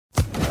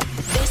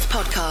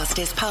podcast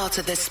is part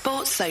of the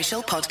Sports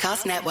Social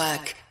Podcast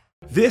Network.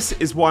 This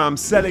is why I'm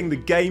selling the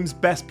game's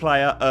best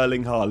player,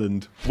 Erling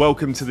Haaland.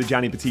 Welcome to the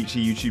Gianni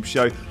Batici YouTube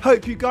show.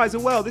 Hope you guys are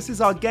well. This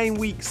is our Game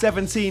Week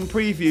 17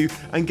 preview,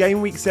 and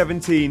Game Week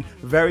 17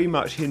 very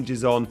much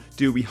hinges on,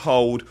 do we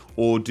hold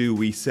or do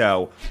we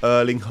sell?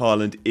 Erling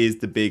Haaland is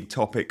the big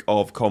topic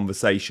of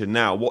conversation.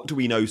 Now, what do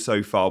we know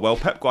so far? Well,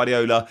 Pep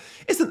Guardiola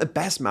isn't the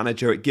best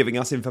manager at giving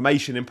us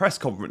information in press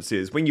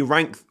conferences. When you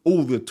rank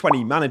all the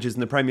 20 managers in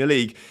the Premier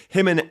League,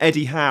 him and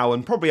Eddie Howe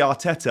and probably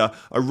Arteta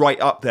are right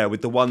up there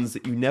with the ones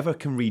that you never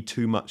can read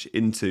too much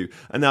into,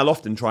 and they'll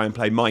often try and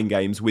play mind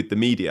games with the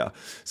media.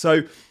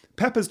 So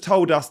Pep has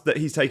told us that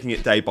he's taking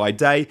it day by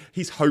day.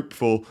 He's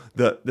hopeful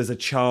that there's a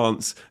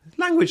chance.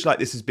 Language like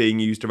this is being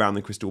used around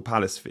the Crystal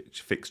Palace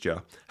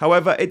fixture.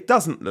 However, it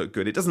doesn't look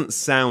good. It doesn't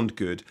sound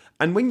good.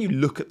 And when you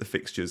look at the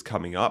fixtures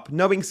coming up,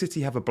 knowing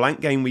City have a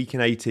blank game week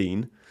in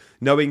 18,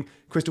 knowing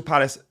Crystal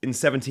Palace in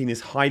 17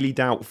 is highly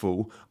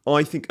doubtful,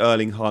 I think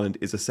Erling Haaland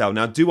is a sell.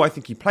 Now, do I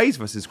think he plays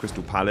versus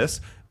Crystal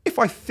Palace? If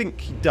I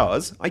think he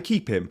does, I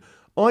keep him.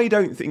 I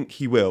don't think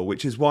he will,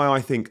 which is why I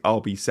think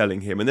I'll be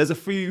selling him. And there's a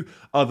few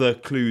other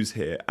clues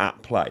here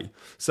at play.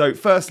 So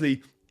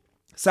firstly,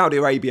 Saudi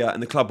Arabia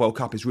and the Club World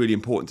Cup is really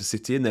important to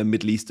City and their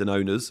Middle Eastern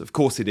owners. Of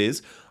course it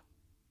is.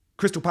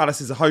 Crystal Palace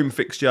is a home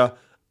fixture.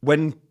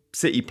 When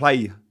City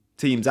play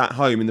teams at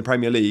home in the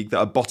Premier League that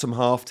are bottom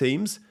half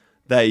teams,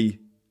 they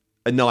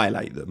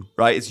annihilate them,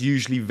 right? It's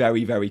usually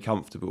very, very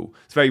comfortable.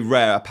 It's very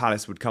rare a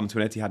Palace would come to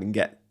an Etihad and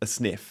get a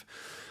sniff.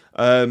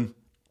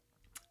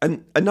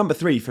 And number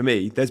three, for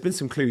me, there's been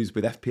some clues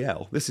with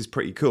FPL. This is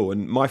pretty cool.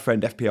 And my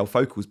friend FPL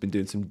Focal's been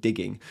doing some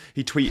digging.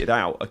 He tweeted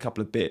out a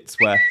couple of bits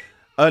where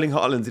Erling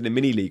Haaland's in a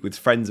mini league with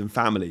friends and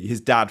family.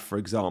 His dad, for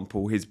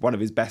example, one of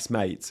his best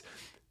mates.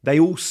 They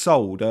all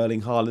sold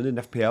Erling Haaland in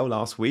FPL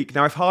last week.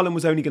 Now, if Haaland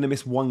was only going to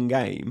miss one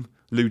game,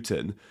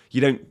 Luton,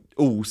 you don't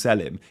all sell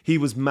him. He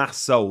was mass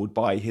sold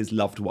by his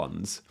loved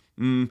ones.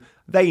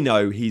 They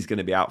know he's going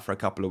to be out for a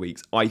couple of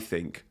weeks, I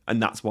think,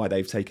 and that's why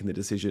they've taken the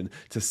decision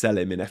to sell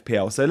him in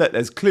FPL. So look,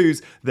 there's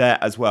clues there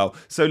as well.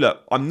 So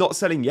look, I'm not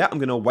selling yet. I'm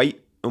going to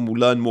wait and we'll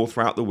learn more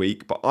throughout the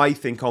week. But I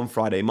think on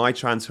Friday, my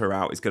transfer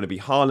out is going to be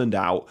Haaland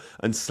out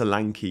and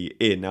Solanke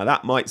in. Now,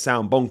 that might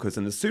sound bonkers.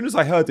 And as soon as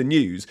I heard the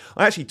news,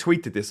 I actually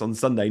tweeted this on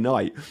Sunday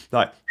night.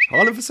 Like,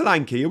 Haaland for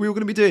Solanke, are we all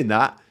going to be doing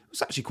that?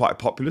 It's actually quite a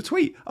popular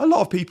tweet. A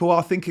lot of people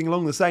are thinking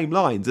along the same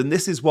lines, and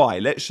this is why.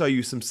 Let's show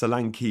you some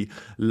Solanke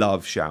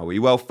love, shall we?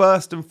 Well,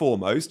 first and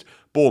foremost,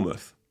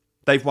 Bournemouth.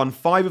 They've won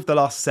 5 of the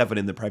last 7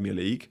 in the Premier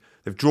League.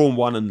 They've drawn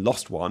 1 and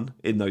lost 1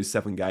 in those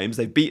 7 games.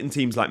 They've beaten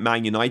teams like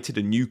Man United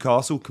and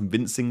Newcastle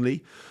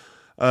convincingly.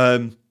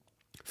 For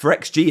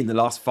XG in the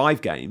last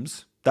 5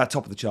 games, they're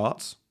top of the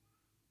charts.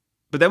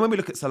 But then when we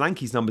look at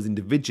Solanke's numbers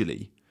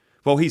individually,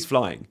 well, he's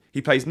flying.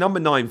 He plays number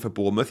 9 for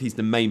Bournemouth. He's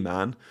the main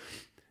man.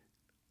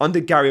 Under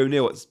Gary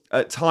O'Neill,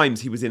 at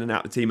times he was in and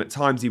out of the team. At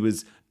times he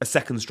was a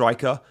second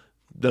striker.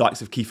 The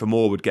likes of Kiefer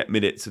Moore would get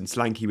minutes and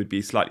Solanke would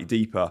be slightly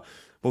deeper.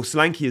 Well,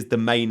 Solanke is the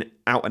main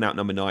out-and-out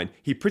number 9.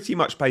 He pretty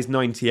much plays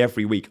 90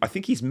 every week. I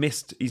think he's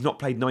not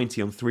played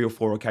 90 on 3 or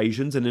 4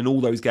 occasions. And in all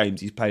those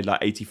games, he's played like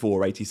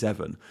 84 or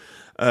 87.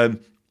 But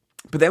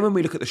then when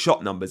we look at the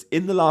shot numbers,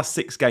 in the last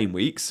 6 game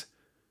weeks,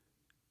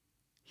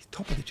 he's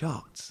top of the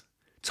charts.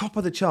 Top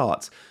of the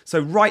charts. So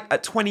right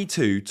at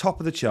 22, top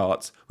of the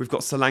charts, we've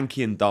got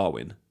Solanke and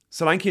Darwin.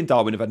 Solanke and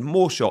Darwin have had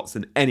more shots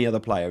than any other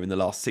player in the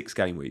last 6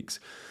 game weeks.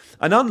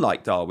 And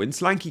unlike Darwin,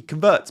 Solanke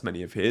converts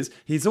many of his.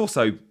 He's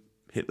also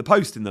hit the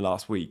post in the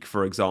last week,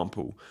 for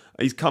example.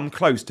 He's come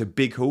close to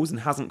big hauls and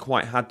hasn't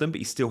quite had them, but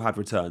he's still had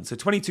returns. So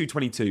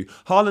 22-22.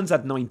 Haaland's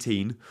had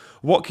 19.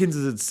 Watkins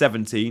has had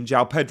 17.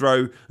 João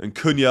Pedro and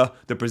Cunha,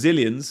 the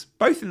Brazilians,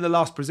 both in the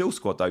last Brazil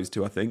squad, those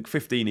two, I think,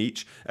 15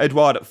 each.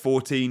 Edouard at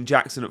 14.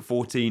 Jackson at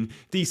 14.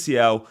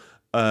 DCL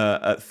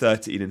at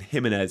 13 and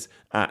Jimenez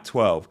at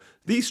 12.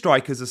 These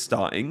strikers are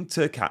starting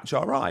to catch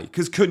our eye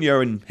because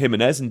Cunha and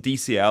Jimenez and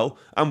DCL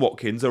and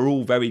Watkins are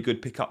all very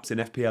good pickups in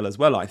FPL as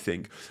well, I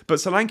think. But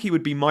Solanke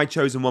would be my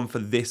chosen one for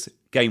this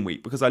game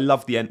week because I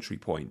love the entry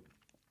point.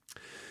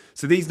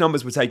 So these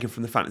numbers were taken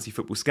from the Fantasy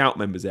Football Scout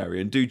members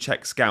area, and do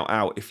check Scout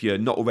out if you're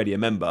not already a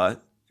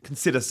member.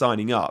 Consider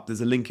signing up.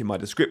 There's a link in my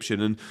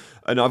description.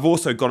 And I've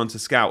also gone onto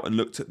Scout and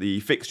looked at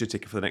the fixture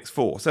ticker for the next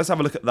 4. So let's have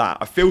a look at that.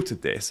 I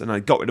filtered this and I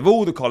got rid of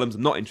all the columns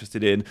I'm not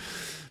interested in.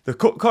 The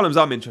columns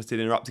I'm interested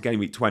in are up to game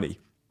week 20.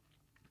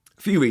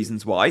 A few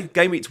reasons why.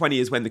 Game week 20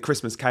 is when the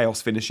Christmas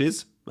chaos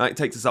finishes. Right? It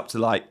takes us up to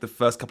like the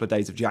first couple of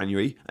days of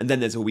January, and then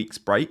there's a week's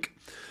break.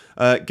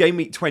 Game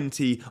week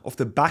 20, off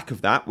the back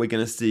of that, we're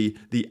going to see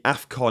the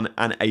AFCON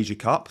and Asia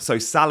Cup. So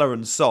Salah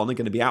and Son are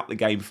going to be out the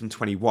game from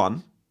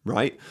 21.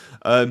 Right?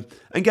 And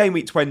game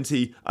week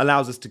 20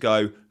 allows us to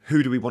go,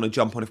 who do we want to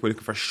jump on if we're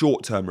looking for a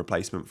short-term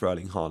replacement for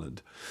Erling Haaland?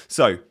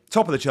 So,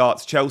 top of the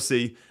charts,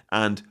 Chelsea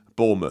and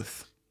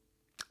Bournemouth.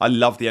 I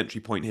love the entry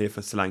point here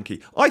for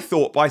Solanke. I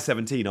thought by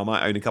 17 I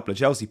might own a couple of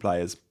Chelsea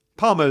players.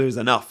 Palmer is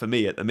enough for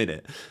me at the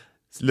minute.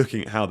 It's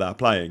looking at how they're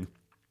playing.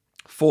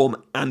 Form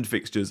and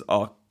fixtures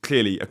are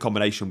clearly a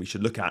combination we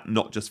should look at,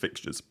 not just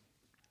fixtures.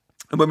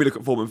 And when we look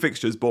at form and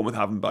fixtures, Bournemouth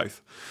have them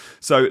both.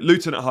 So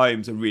Luton at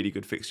home is a really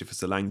good fixture for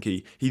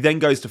Solanke. He then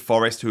goes to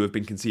Forest, who have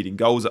been conceding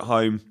goals at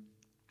home.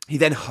 He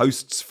then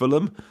hosts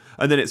Fulham,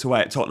 and then it's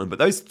away at Tottenham. But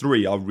those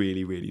three are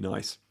really, really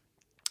nice.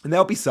 And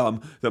there'll be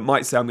some that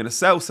might say, I'm going to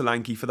sell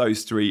Solanke for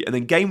those three. And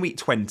then game week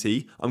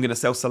 20, I'm going to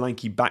sell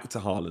Solanke back to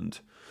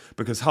Haaland.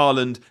 Because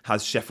Haaland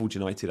has Sheffield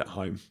United at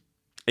home.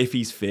 If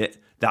he's fit,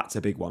 that's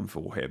a big one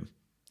for him.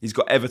 He's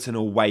got Everton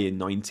away in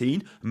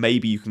 19.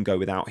 Maybe you can go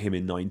without him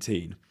in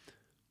 19.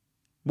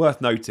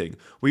 Worth noting,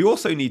 we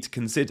also need to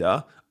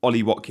consider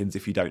Ollie Watkins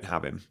if you don't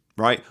have him,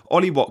 right?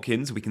 Ollie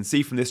Watkins, we can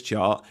see from this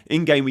chart,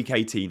 in game week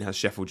 18 has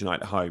Sheffield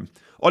United at home.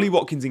 Ollie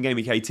Watkins in game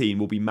week 18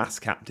 will be mass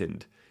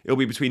captained. It'll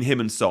be between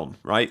him and Son,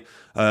 right?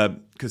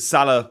 Because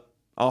Salah,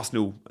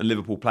 Arsenal and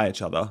Liverpool play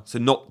each other, so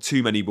not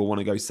too many will want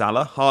to go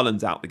Salah.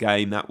 Haaland's out the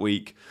game that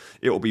week.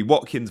 It will be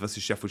Watkins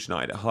versus Sheffield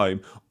United at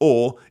home,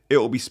 or it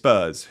will be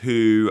Spurs,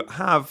 who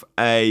have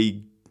a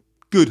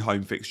good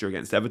home fixture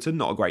against Everton,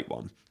 not a great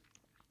one.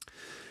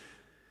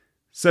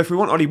 So if we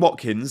want Ollie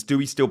Watkins, do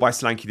we still buy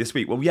Solanke this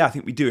week? Well, yeah, I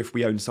think we do if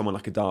we own someone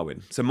like a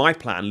Darwin. So my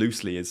plan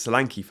loosely is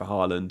Solanke for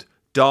Haaland.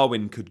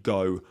 Darwin could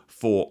go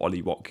for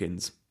Ollie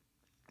Watkins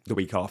the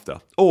week after.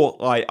 Or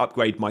I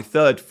upgrade my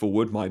third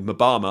forward, my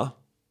Mabama,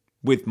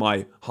 with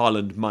my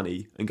Haaland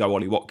money and go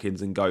Ollie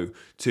Watkins and go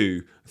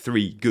to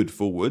 3 good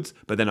forwards.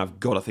 But then I've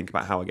got to think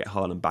about how I get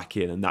Haaland back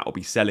in, and that will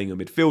be selling a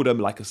midfielder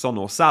like a Son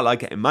or Salah,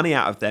 getting money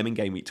out of them in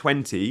game week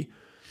 20,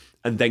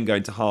 and then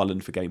going to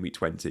Haaland for game week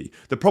 20.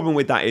 The problem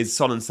with that is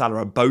Son and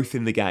Salah are both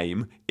in the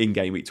game in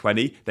game week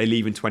 20. They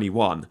leave in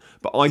 21.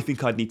 But I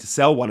think I'd need to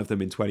sell one of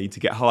them in 20 to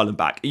get Haaland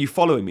back. Are you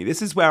following me?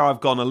 This is where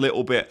I've gone a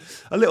little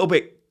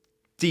bit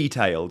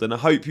detailed, and I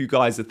hope you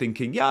guys are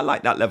thinking, yeah, I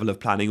like that level of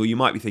planning, or you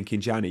might be thinking,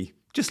 Gianni,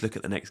 just look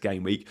at the next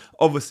game week.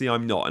 Obviously,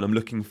 I'm not, and I'm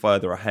looking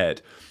further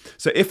ahead.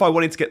 So if I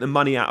wanted to get the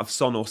money out of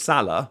Son or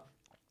Salah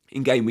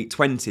in game week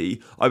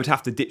 20, I would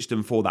have to ditch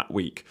them for that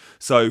week.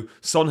 So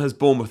Son has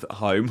Bournemouth at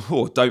home,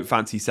 or don't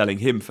fancy selling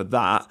him for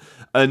that,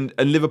 and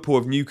Liverpool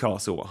have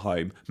Newcastle at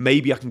home.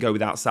 Maybe I can go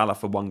without Salah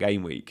for one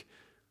game week.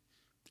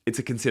 It's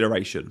a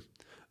consideration.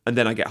 And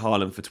then I get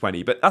Haaland for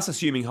 20. But that's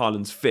assuming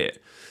Haaland's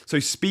fit. So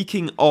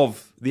speaking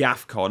of the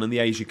AFCON and the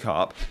Asia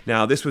Cup,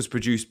 now this was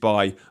produced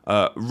by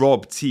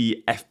Rob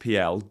T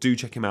FPL. Do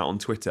check him out on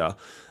Twitter.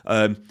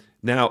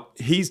 Now,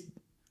 he's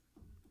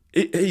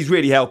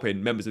really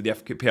helping members of the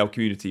FPL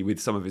community with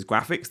some of his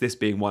graphics, this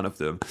being one of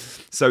them.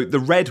 So the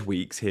red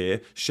weeks here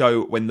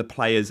show when the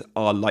players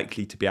are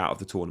likely to be out of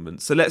the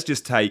tournament. So let's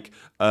just take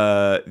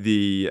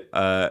the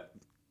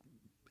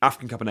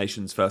African Cup of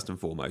Nations first and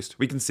foremost.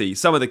 We can see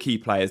some of the key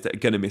players that are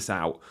going to miss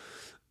out.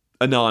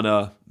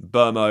 Anana,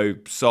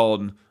 Burmo,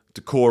 Son,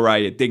 Decore,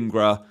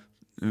 Adingra,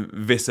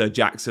 Visser,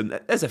 Jackson.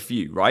 There's a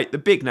few, right? The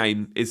big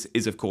name is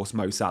of course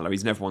Mo Salah.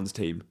 He's in everyone's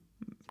team.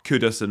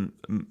 Kudus and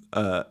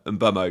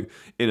Burmo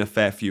in a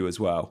fair few as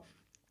well.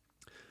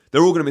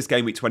 They're all going to miss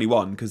game week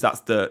 21 because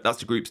that's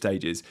the group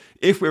stages.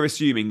 If we're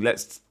assuming,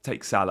 let's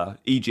take Salah,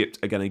 Egypt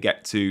are going to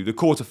get to the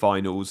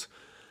quarterfinals.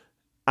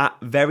 At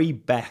very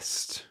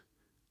best,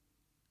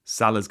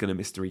 Salah's going to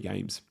miss 3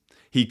 games.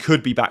 He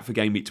could be back for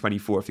game week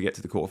 24 if they get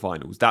to the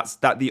quarterfinals.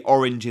 That the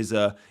orange is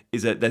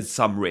there's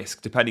some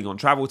risk depending on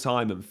travel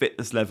time and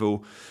fitness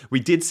level.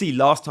 We did see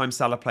last time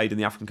Salah played in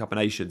the African Cup of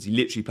Nations, he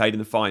literally played in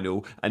the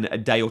final and a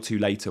day or two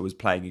later was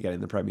playing again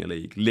in the Premier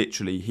League.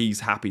 Literally, he's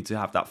happy to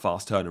have that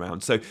fast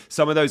turnaround. So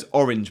some of those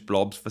orange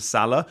blobs for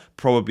Salah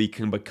probably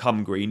can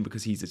become green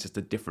because he's just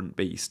a different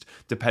beast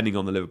depending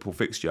on the Liverpool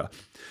fixture.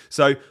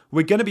 So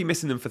we're going to be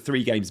missing them for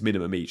 3 games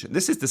minimum each. And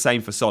this is the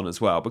same for Son as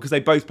well because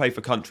they both play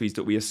for countries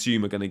that we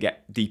assume are going to get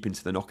deep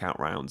into the knockout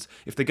rounds.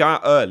 If they go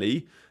out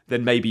early,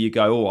 then maybe you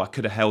go, I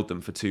could have held them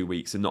for 2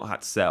 weeks and not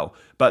had to sell.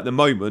 But at the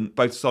moment,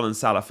 both Son and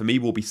Salah for me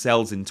will be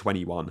sells in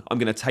 21. I'm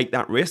going to take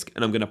that risk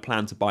and I'm going to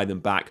plan to buy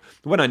them back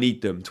when I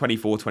need them,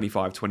 24,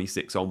 25,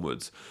 26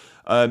 onwards.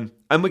 And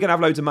we're going to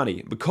have loads of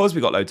money. Because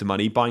we've got loads of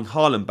money, buying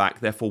Haaland back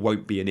therefore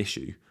won't be an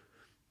issue.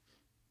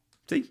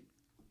 See?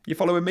 You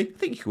following me? I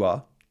think you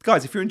are.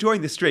 Guys, if you're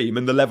enjoying the stream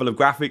and the level of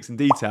graphics and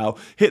detail,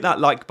 hit that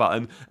like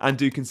button and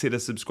do consider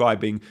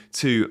subscribing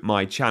to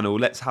my channel.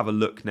 Let's have a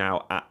look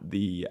now at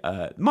the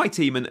my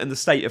team and the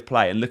state of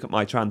play and look at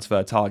my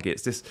transfer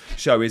targets. This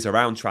show is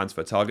around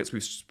transfer targets.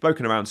 We've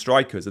spoken around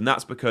strikers, and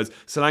that's because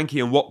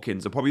Solanke and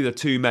Watkins are probably the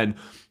 2 men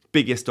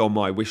biggest on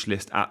my wish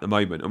list at the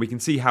moment. And we can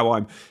see how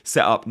I'm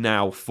set up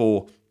now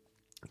for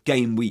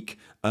game week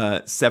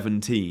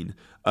 17.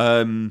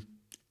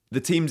 The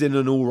team's in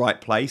an all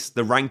right place.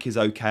 The rank is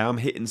okay. I'm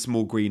hitting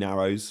small green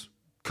arrows.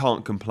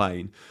 Can't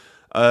complain.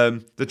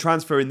 The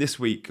transfer in this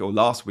week or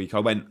last week,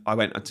 I took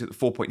the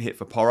 4-point hit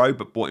for Porro,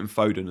 but bought in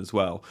Foden as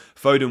well.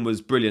 Foden was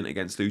brilliant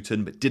against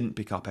Luton, but didn't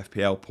pick up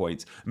FPL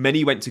points.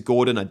 Many went to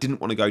Gordon. I didn't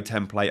want to go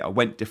template. I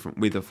went different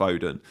with a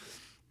Foden.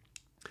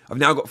 I've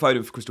now got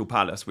Foden for Crystal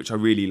Palace, which I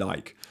really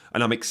like,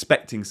 and I'm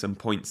expecting some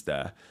points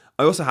there.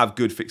 I also have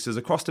good fixtures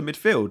across the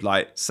midfield,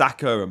 like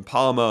Saka and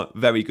Palmer,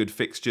 very good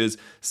fixtures.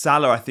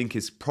 Salah, I think,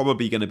 is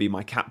probably going to be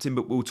my captain,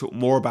 but we'll talk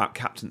more about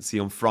captaincy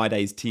on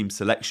Friday's team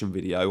selection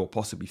video, or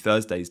possibly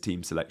Thursday's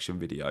team selection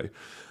video.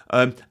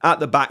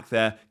 At the back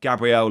there,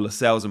 Gabriel,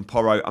 Lascelles and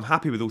Porro. I'm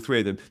happy with all three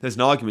of them. There's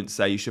an argument to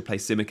say you should play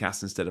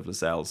Tsimikas instead of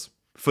Lascelles.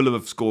 Fulham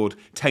have scored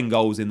 10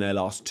 goals in their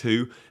last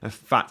 2. In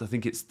fact, I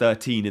think it's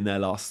 13 in their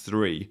last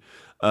 3.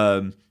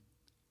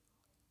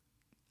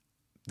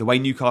 The way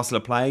Newcastle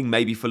are playing,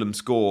 maybe Fulham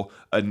score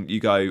and you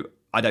go,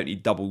 I don't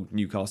need double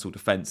Newcastle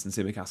defence, and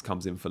Tsimikas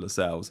comes in for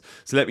Lascelles.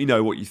 So let me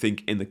know what you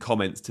think in the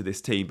comments to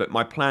this team. But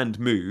my planned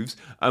moves,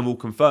 and we'll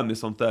confirm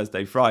this on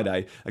Thursday,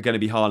 Friday, are going to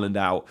be Haaland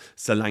out,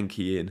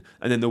 Solanke in.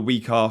 And then the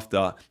week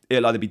after,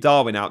 it'll either be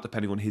Darwin out,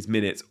 depending on his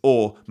minutes,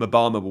 or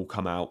Mabama will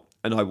come out.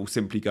 And I will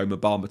simply go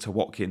Mabama to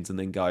Watkins and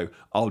then go,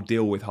 I'll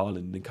deal with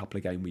Haaland in a couple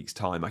of game weeks'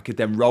 time. I could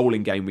then roll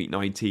in game week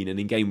 19, and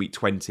in game week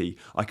 20,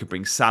 I could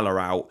bring Salah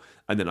out,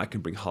 and then I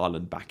can bring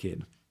Haaland back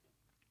in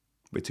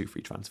with 2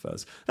 free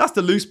transfers. That's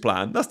the loose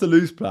plan.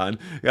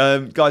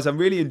 Guys, I'm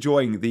really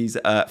enjoying these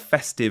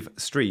festive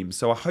streams,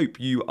 so I hope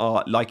you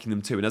are liking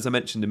them too. And as I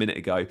mentioned a minute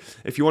ago,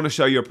 if you want to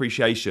show your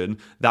appreciation,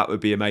 that would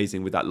be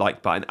amazing with that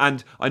like button.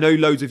 And I know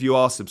loads of you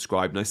are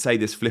subscribed, and I say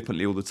this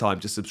flippantly all the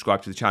time, just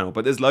subscribe to the channel,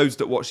 but there's loads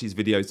that watch these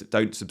videos that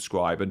don't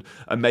subscribe, and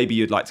maybe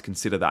you'd like to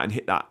consider that and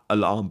hit that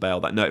alarm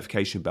bell, that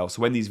notification bell,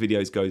 so when these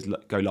videos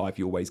go live,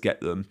 you always get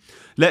them.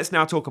 Let's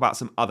now talk about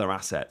some other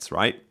assets,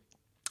 right?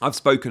 I've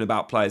spoken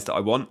about players that I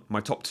want. My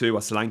top 2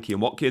 are Solanke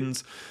and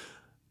Watkins.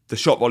 The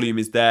shot volume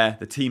is there.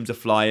 The teams are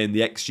flying.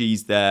 The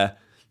XG's there.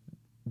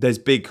 There's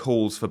big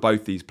hauls for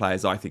both these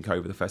players, I think,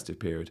 over the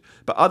festive period.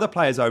 But other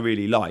players I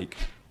really like,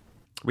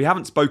 we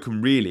haven't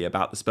spoken really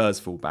about the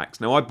Spurs fullbacks.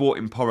 Now, I bought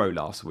in Porro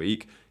last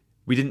week.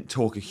 We didn't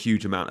talk a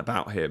huge amount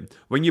about him.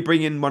 When you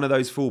bring in one of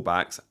those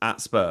fullbacks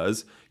at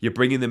Spurs, you're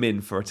bringing them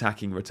in for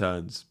attacking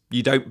returns.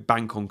 You don't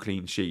bank on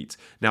clean sheets.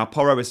 Now,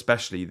 Porro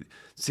especially,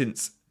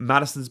 since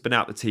Maddison's been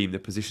out the team, the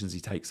positions he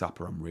takes up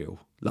are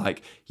unreal.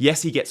 Like,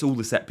 yes, he gets all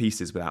the set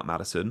pieces without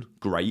Maddison.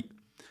 Great.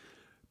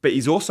 But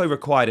he's also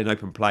required in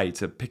open play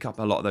to pick up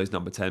a lot of those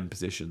number 10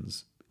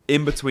 positions.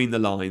 In between the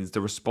lines,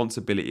 the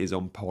responsibility is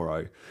on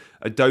Porro.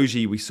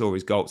 Adoji, we saw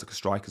his goal. It's like a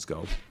striker's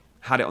goal.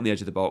 Had it on the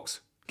edge of the box.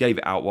 Gave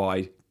it out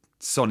wide.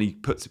 Sonny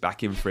puts it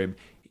back in for him.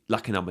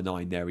 Lucky number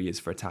 9, there he is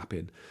for a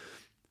tap-in.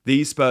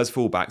 These Spurs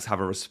fullbacks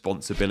have a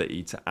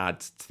responsibility to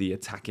add to the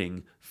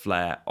attacking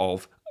flair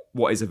of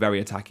what is a very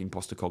attacking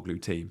Postecoglou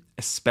team,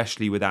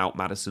 especially without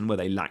Maddison, where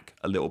they lack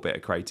a little bit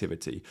of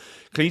creativity.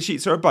 Clean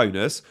sheets are a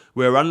bonus.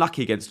 We're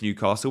unlucky against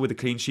Newcastle with a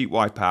clean sheet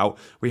wipeout.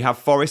 We have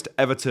Forest,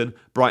 Everton,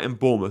 Brighton,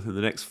 Bournemouth in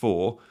the next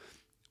 4.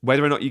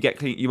 Whether or not you get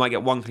clean, you might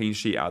get 1 clean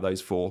sheet out of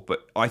those 4,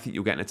 but I think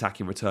you'll get an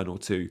attacking return or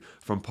 2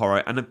 from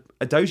Porro. And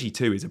Adoji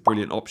too is a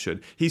brilliant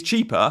option. He's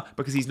cheaper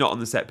because he's not on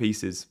the set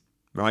pieces,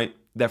 right?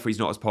 Therefore, he's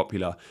not as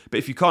popular. But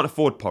if you can't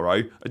afford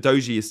Porro,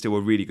 Adoji is still a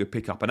really good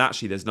pickup. And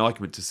actually, there's an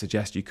argument to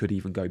suggest you could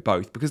even go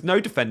both, because no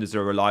defenders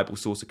are a reliable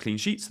source of clean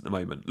sheets at the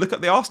moment. Look at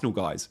the Arsenal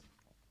guys.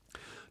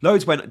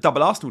 Loads went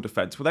double Arsenal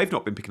defence. Well, they've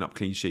not been picking up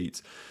clean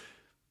sheets.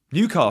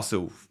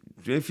 Newcastle,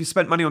 if you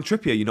spent money on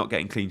Trippier, you're not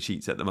getting clean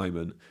sheets at the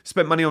moment.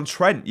 Spent money on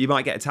Trent, you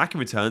might get attacking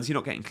returns, you're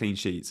not getting clean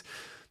sheets.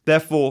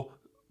 Therefore,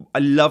 I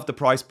love the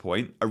price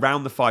point,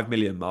 around the 5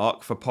 million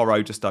mark for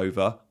Porro just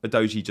over,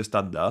 Adoji just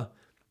under.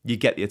 You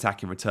get the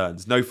attacking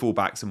returns. No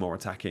fullbacks are more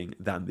attacking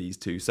than these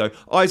two. So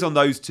eyes on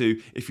those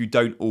two if you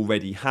don't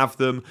already have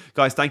them.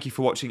 Guys, thank you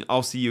for watching.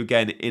 I'll see you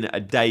again in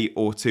a day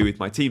or 2 with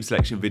my team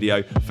selection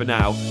video. For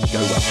now, go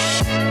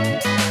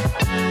well.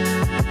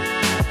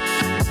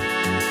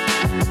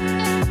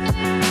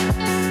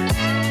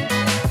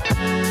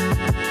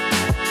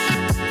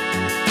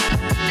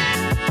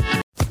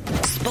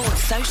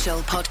 Sports Social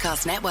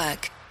Podcast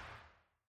Network.